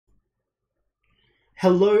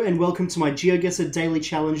Hello and welcome to my Geoguessr Daily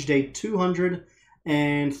Challenge Day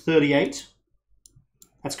 238.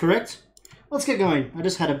 That's correct. Let's get going. I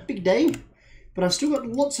just had a big day, but I've still got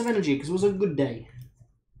lots of energy because it was a good day.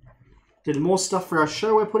 Did more stuff for our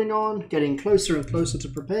show we're putting on, getting closer and closer to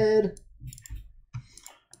prepared.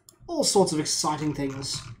 All sorts of exciting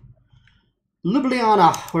things.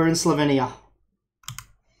 Ljubljana, we're in Slovenia.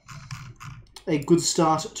 A good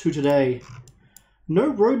start to today. No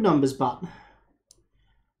road numbers, but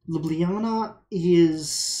Ljubljana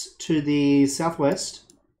is to the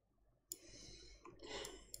southwest.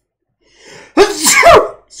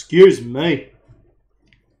 Excuse me.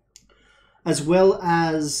 As well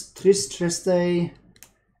as Trieste. I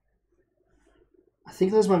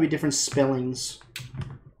think those might be different spellings.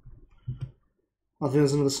 I think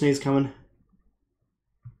there's another sneeze coming.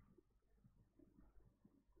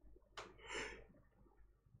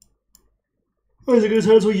 Or is it going to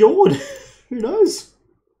turn into a yawn? Who knows?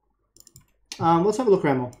 Let's have a look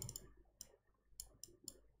around more.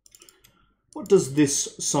 What does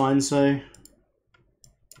this sign say?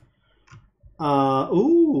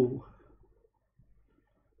 Ooh.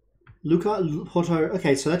 Luca Porto.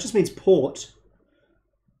 Okay, so that just means port.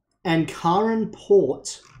 And Karen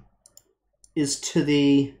Port is to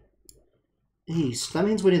the east. That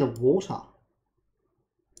means we're near the water.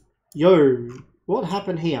 Yo, what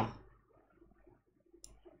happened here?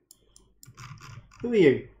 Who are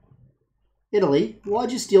you? Italy?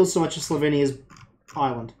 Why'd you steal so much of Slovenia's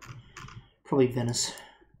island? Probably Venice.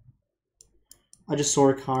 I just saw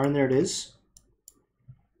a car and there it is.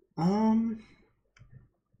 We're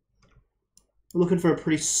looking for a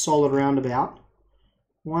pretty solid roundabout.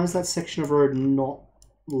 Why is that section of road not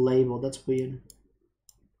labelled? That's weird.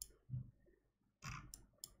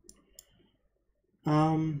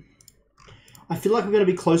 I feel like we're going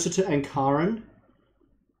to be closer to Ankara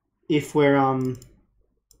if we're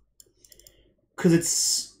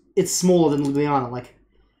because it's smaller than Ljubljana. Like,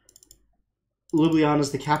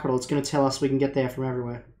 Ljubljana's the capital. It's going to tell us we can get there from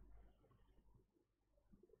everywhere.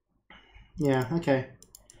 Yeah, okay.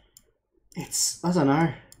 It's, I don't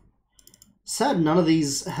know. Sad none of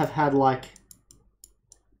these have had, like,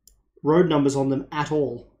 road numbers on them at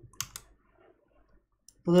all.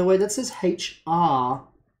 Although, wait, that says HR. I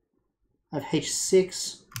have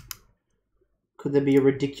H6. Could there be a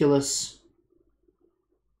ridiculous...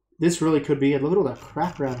 This really could be it. Look at all that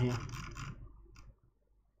crap around here.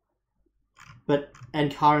 But,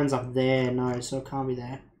 and Karen's up there. No, so it can't be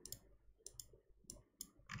there.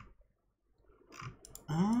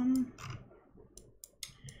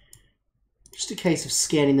 Just a case of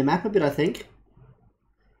scanning the map a bit, I think.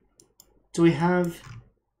 Do we have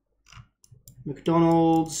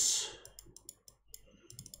McDonald's?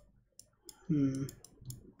 Yeah,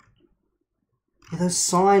 those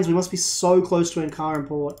signs, we must be so close to Ankara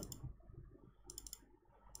Port.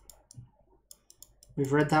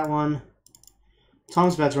 We've read that one.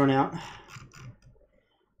 Time's about to run out.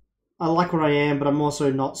 I like where I am, but I'm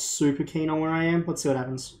also not super keen on where I am. Let's see what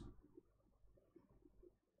happens.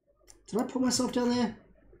 Did I put myself down there?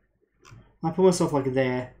 I put myself like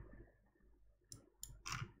there.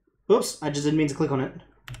 Oops, I just didn't mean to click on it.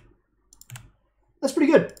 That's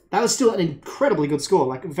pretty good. That was still an incredibly good score.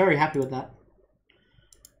 Like, very happy with that.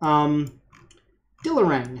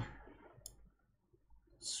 Dilarang.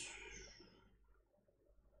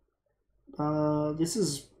 This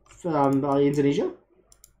is Indonesia.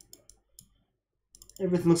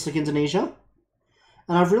 Everything looks like Indonesia.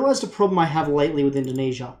 And I've realized a problem I have lately with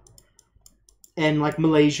Indonesia and like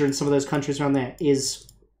Malaysia and some of those countries around there is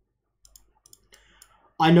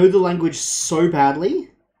I know the language so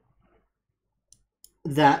badly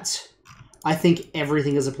that I think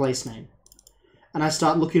everything is a place name. And I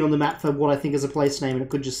start looking on the map for what I think is a place name and it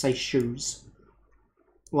could just say shoes.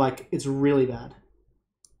 Like, it's really bad.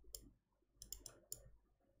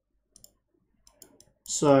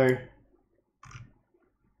 So,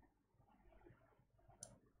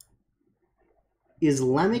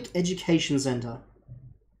 Islamic Education Center.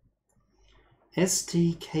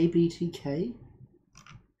 STKBTK?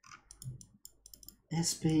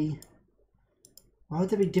 SB. Why would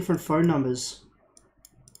there be different phone numbers?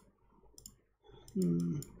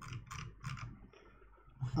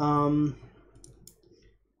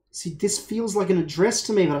 See, this feels like an address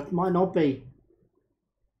to me, but it might not be.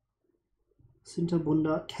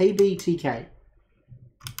 Sintabunda, KBTK.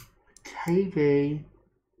 KB.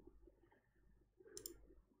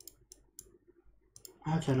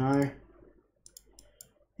 I don't know.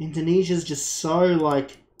 Indonesia's just so,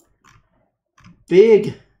 like,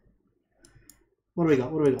 big. What do we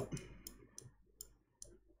got? What do we got?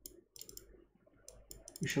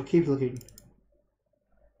 We shall keep looking.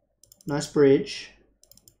 Nice bridge.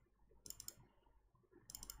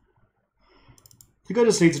 I think I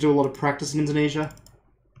just need to do a lot of practice in Indonesia.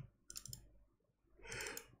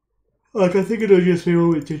 Like, I think it'll just be all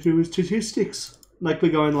we need to do is statistics. Like,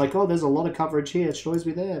 we're going like, oh, there's a lot of coverage here. It should always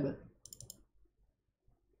be there, but...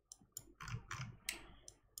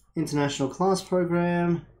 International class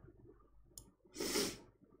program.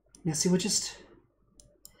 Now, see, we're just...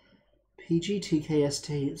 PG,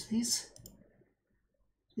 TKST. Is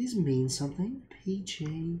these mean something?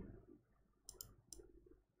 PG...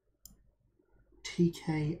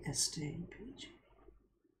 TKSD. PG...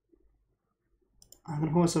 I'm going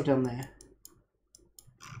to put myself down there.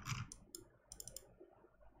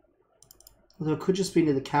 Although it could just be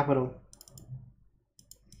near the capital.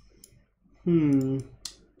 No!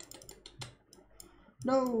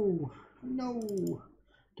 No!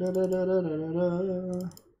 Da da da da da da.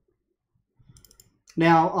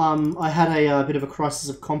 Now, I had a bit of a crisis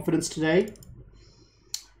of confidence today.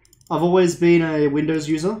 I've always been a Windows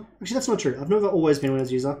user. Actually, that's not true. I've never always been a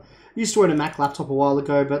Windows user. I used to own a Mac laptop a while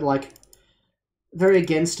ago, but like... very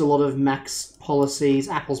against a lot of Mac's policies,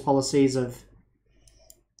 Apple's policies of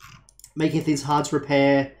making things hard to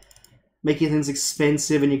repair, making things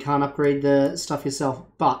expensive and you can't upgrade the stuff yourself.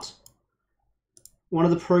 But one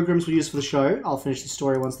of the programs we use for the show, I'll finish the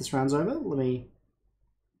story once this round's over. Let me...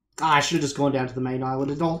 I should have just gone down to the main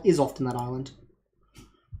island. It is often that island.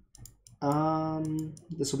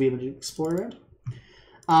 This will be able to explore around.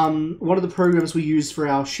 One of the programs we use for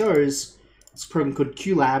our shows... It's a program called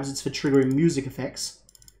QLabs. It's for triggering music effects.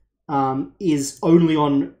 Is only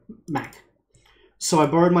on Mac. So I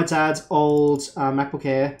borrowed my dad's old MacBook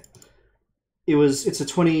Air. It's a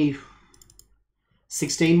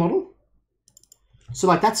 2016 model. So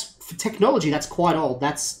like that's for technology. That's quite old.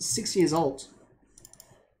 That's 6 years old.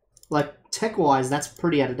 Like tech-wise, that's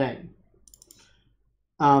pretty out of date.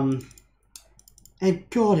 And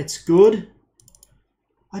God, it's good.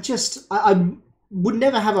 I would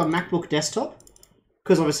never have a MacBook desktop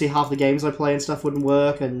because obviously half the games I play and stuff wouldn't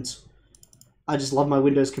work, and I just love my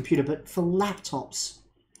Windows computer. But for laptops,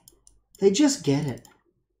 they just get it.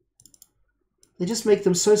 They just make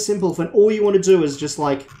them so simple when all you want to do is just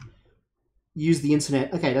like use the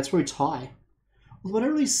internet. Okay, that's probably Thai. Although I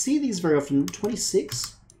don't really see these very often.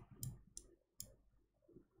 26?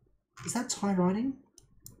 Is that Thai writing?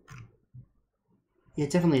 Yeah,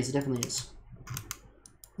 it definitely is. It definitely is.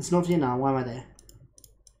 It's not Vietnam. Why am I there?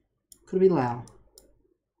 Could it be Lao?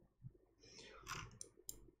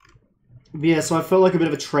 Yeah, so I felt like a bit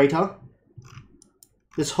of a traitor.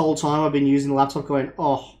 This whole time I've been using the laptop going,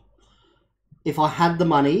 oh, if I had the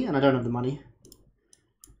money, and I don't have the money,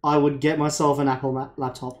 I would get myself an Apple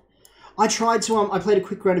laptop. I tried to, I played a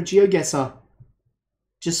quick round of Geoguessr,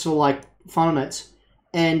 just for like fun on it.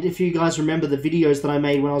 And if you guys remember the videos that I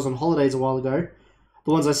made when I was on holidays a while ago,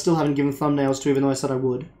 the ones I still haven't given thumbnails to, even though I said I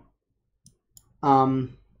would.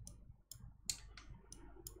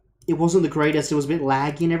 It wasn't the greatest. It was a bit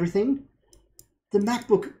laggy and everything. The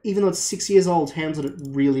MacBook, even though it's 6 years old, handled it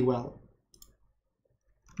really well.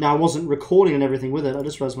 Now, I wasn't recording and everything with it. I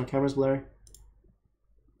just realized my camera's blurry.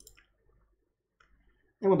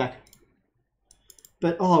 And we're back.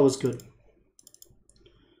 But, oh, it was good.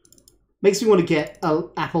 Makes me want to get an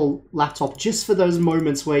Apple laptop just for those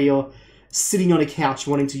moments where you're sitting on a couch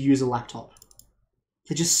wanting to use a laptop.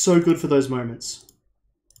 They're just so good for those moments.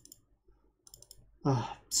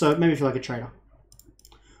 So it made me feel like a traitor.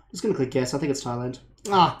 I'm just going to click guess. I think it's Thailand.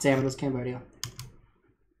 Ah, damn it, it was Cambodia.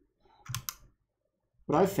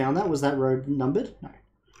 Would I have found that? Was that road numbered? No.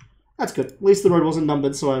 That's good. At least the road wasn't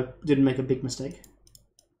numbered, so I didn't make a big mistake.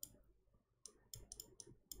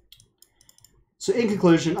 So in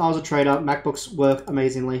conclusion, I was a traitor. MacBooks work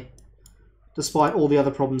amazingly, despite all the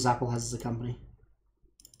other problems Apple has as a company.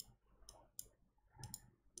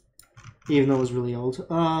 Even though it was really old.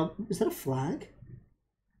 Is that a flag?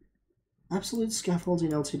 Absolute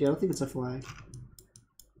scaffolding LTD. I don't think it's a flag.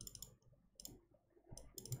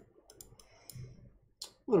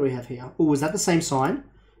 What do we have here? Oh, is that the same sign?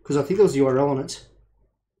 Because I think there was a URL on it.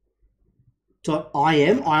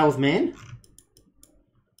 .im, Isle of Man.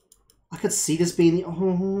 I could see this being the...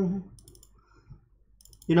 Oh.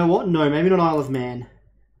 You know what? No, maybe not Isle of Man.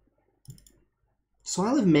 Does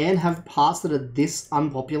Isle of Man have parts that are this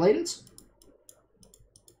unpopulated?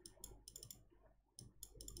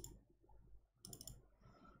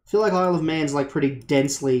 I feel like Isle of Man's like pretty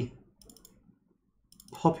densely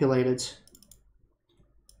populated.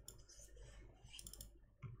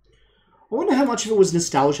 I wonder how much of it was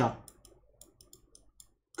nostalgia.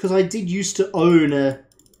 Because I did used to own a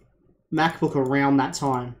MacBook around that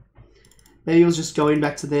time. Maybe it was just going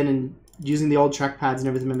back to then and using the old trackpads and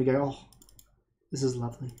everything made me go, oh, this is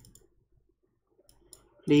lovely.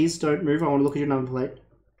 Please don't move. I want to look at your number plate.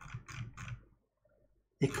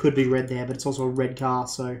 It could be red there, but it's also a red car,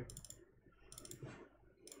 so... I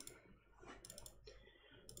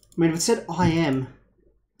mean, if it said I am,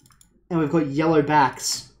 and we've got yellow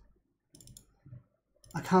backs,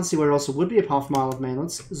 I can't see where else it would be apart from Isle of Man.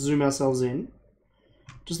 Let's zoom ourselves in.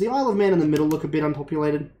 Does the Isle of Man in the middle look a bit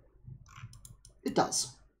unpopulated? It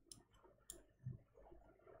does.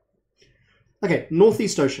 Okay,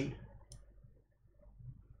 Northeast Ocean.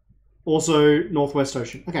 Also Northwest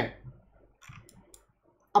Ocean. Okay.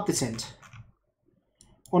 Up this end.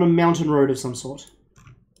 On a mountain road of some sort.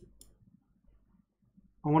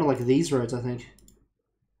 I want to like these roads, I think.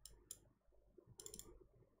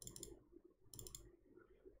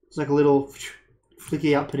 It's like a little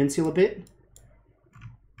flicky out peninsula bit.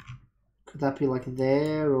 Could that be like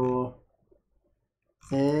there or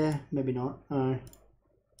there? Maybe not. Oh.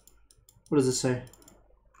 What does it say?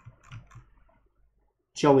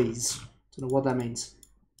 Joey's. Don't know what that means.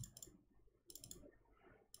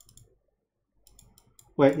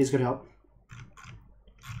 Wait, these could help.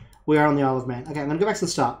 We are on the Isle of Man. Okay, I'm going to go back to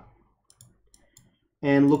the start.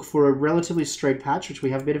 And look for a relatively straight patch, which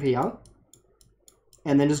we have a bit of here.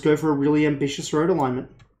 And then just go for a really ambitious road alignment.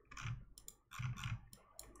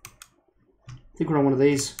 I think we're on one of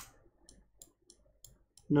these.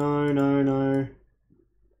 No, no, no.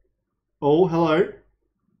 Oh, hello.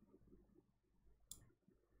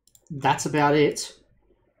 That's about it.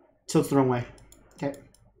 Tilts the wrong way. Okay.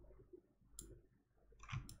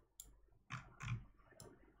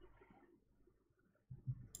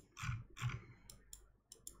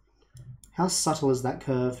 How subtle is that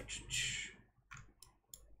curve?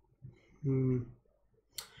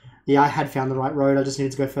 Yeah, I had found the right road. I just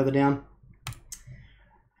needed to go further down.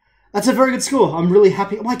 That's a very good score. I'm really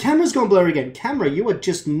happy. My camera's gone blurry again. Camera, you are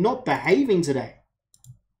just not behaving today.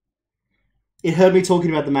 It heard me talking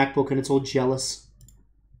about the MacBook and it's all jealous.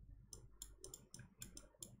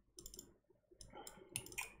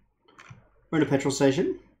 We're in a petrol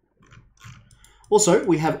station. Also,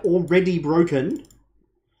 we have already broken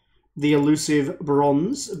the elusive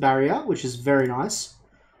bronze barrier, which is very nice.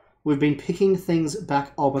 We've been picking things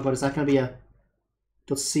back. Oh my god, is that going to be a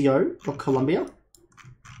 .co.Colombia?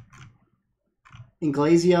 In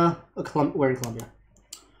Glacier, we're in Colombia.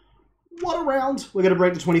 What a round! We're going to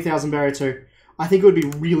break the 20,000 barrier too. I think it would be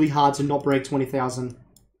really hard to not break 20,000.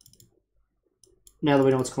 Now that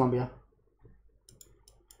we know it's Colombia.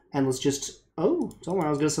 And let's just... Oh, don't worry,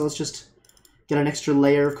 I was going to say let's just get an extra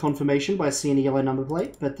layer of confirmation by seeing a yellow number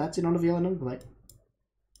plate, but that did not have a yellow number plate.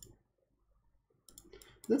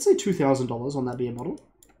 Let's say $2,000 on that beer bottle.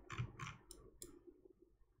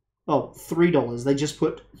 Oh, $3. They just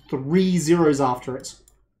put 3 zeros after it.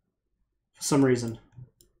 For some reason.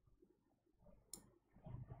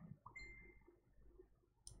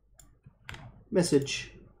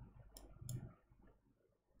 Message.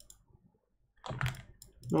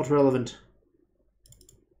 Not relevant.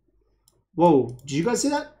 Whoa, did you guys see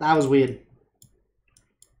that? That was weird.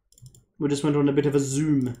 We just went on a bit of a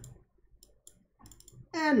zoom.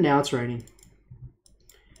 And now it's raining.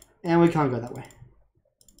 And we can't go that way.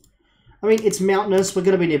 I mean, it's mountainous. We're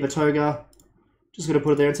going to be near Batoga. Just going to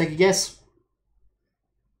put it there and take a guess.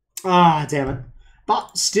 Ah, damn it.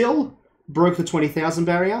 But still, broke the 20,000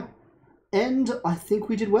 barrier. And I think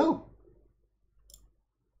we did well.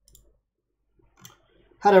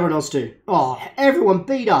 How'd everyone else do? Oh, everyone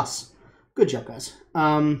beat us. Good job, guys.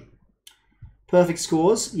 Perfect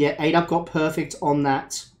scores. Yeah, 8 Up got perfect on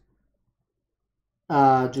that.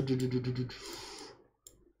 Isle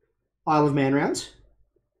of Man round.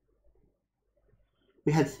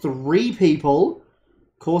 We had 3 people,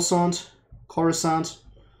 Coruscant,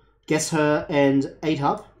 Geoguessr, and 8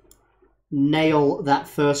 Up, nail that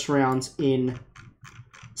first round in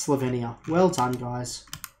Slovenia. Well done, guys.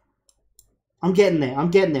 I'm getting there. I'm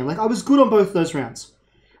getting there. Like, I was good on both of those rounds.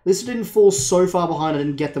 At least I didn't fall so far behind I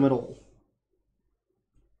didn't get them at all.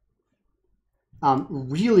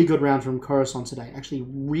 Really good round from Coruscant today. Actually,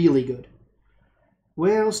 really good.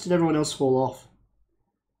 Where else did everyone else fall off?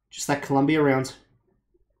 Just that Colombia round.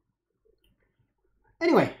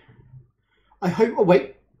 Anyway, I hope... Oh,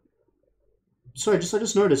 wait. Sorry, I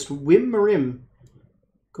just noticed. Wim Marim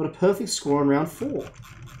got a perfect score on round 4.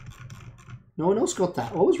 No one else got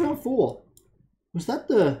that. What was round 4? Was that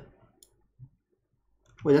the...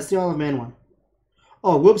 Wait, that's the Isle of Man one.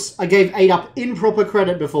 Oh, whoops. I gave 8 Up improper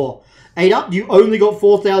credit before. 8 Up, you only got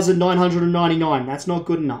 4,999. That's not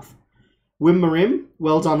good enough. Wim Marim,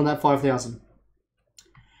 well done on that 5,000.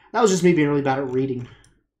 That was just me being really bad at reading.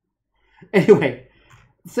 Anyway,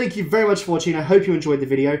 thank you very much for watching. I hope you enjoyed the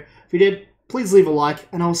video. If you did, please leave a like,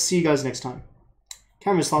 and I'll see you guys next time.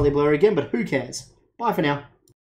 Camera's slightly blurry again, but who cares? Bye for now.